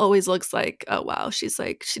simple always looks like, oh wow, she's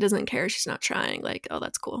like, she doesn't care, she's not trying. Like, oh,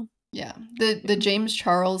 that's cool. Yeah, the James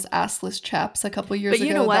Charles assless chaps a couple years ago. But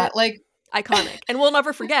you know what? That, like, iconic, and we'll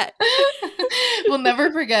never forget. We'll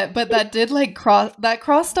never forget. But that did like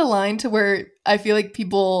crossed a line to where I feel like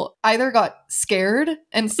people either got scared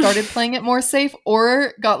and started playing it more safe,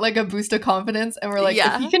 or got like a boost of confidence and were like,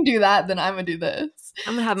 if he can do that, then I'm gonna do this.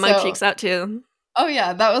 I'm gonna have my cheeks out too. Oh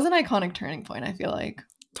yeah, that was an iconic turning point, I feel like.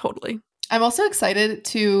 Totally. I'm also excited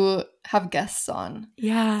to have guests on.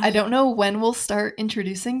 Yeah. I don't know when we'll start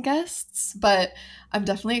introducing guests, but I'm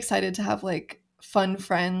definitely excited to have like fun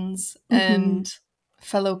friends and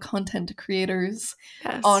fellow content creators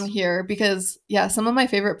on here, because some of my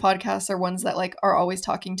favorite podcasts are ones that like are always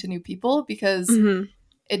talking to new people, because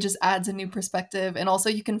it just adds a new perspective. And also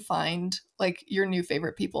you can find like your new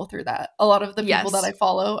favorite people through that. A lot of the people that I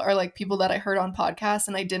follow are like people that I heard on podcasts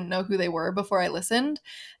and I didn't know who they were before I listened.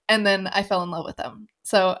 And then I fell in love with them.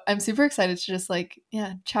 So I'm super excited to just like,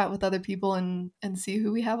 chat with other people and see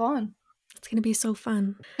who we have on. It's going to be so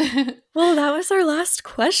fun. Well, that was our last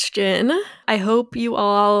question. I hope you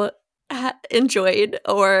all enjoyed,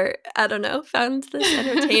 or I don't know, found this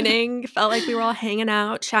entertaining. Felt like we were all hanging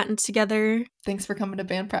out, chatting together. Thanks for coming to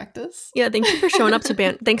band practice. Yeah, thank you for showing up to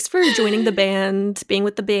band. Thanks for joining the band, being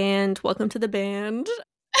with the band. Welcome to the band.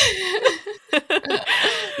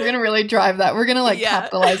 We're gonna really drive that. We're gonna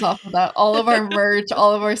capitalize off of that. All of our merch,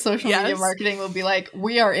 all of our social media marketing will be like,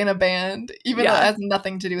 we are in a band, even though it has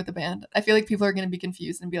nothing to do with the band. I feel like people are gonna be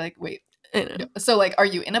confused and be like, wait, so like, are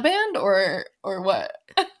you in a band or what?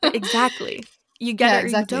 Exactly. You get it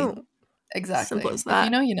or you don't. Exactly. Simple as that. If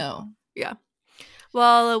you know, you know. Yeah.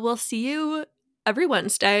 Well, we'll see you every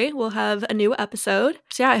Wednesday. We'll have a new episode.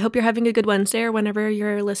 So I hope you're having a good Wednesday or whenever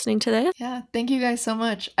you're listening to this. Yeah, thank you guys so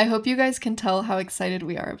much. I hope you guys can tell how excited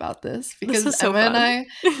we are about this, because this is so Emma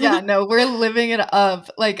fun. and I, we're living it up.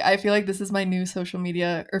 Like, I feel like this is my new social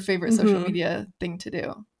media or favorite social media thing to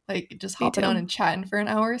do. Like, just hopping on and chatting for an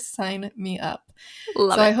hour. Sign me up.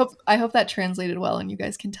 Love it. I hope that translated well and you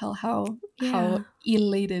guys can tell how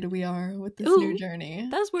elated we are with this new journey.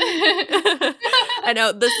 That's weird. I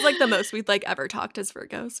know this is like the most we've like ever talked as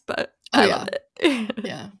Virgos, but I love it.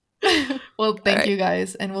 Yeah. Well, thank you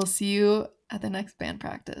guys, and we'll see you at the next band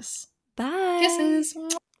practice. Bye. Kisses.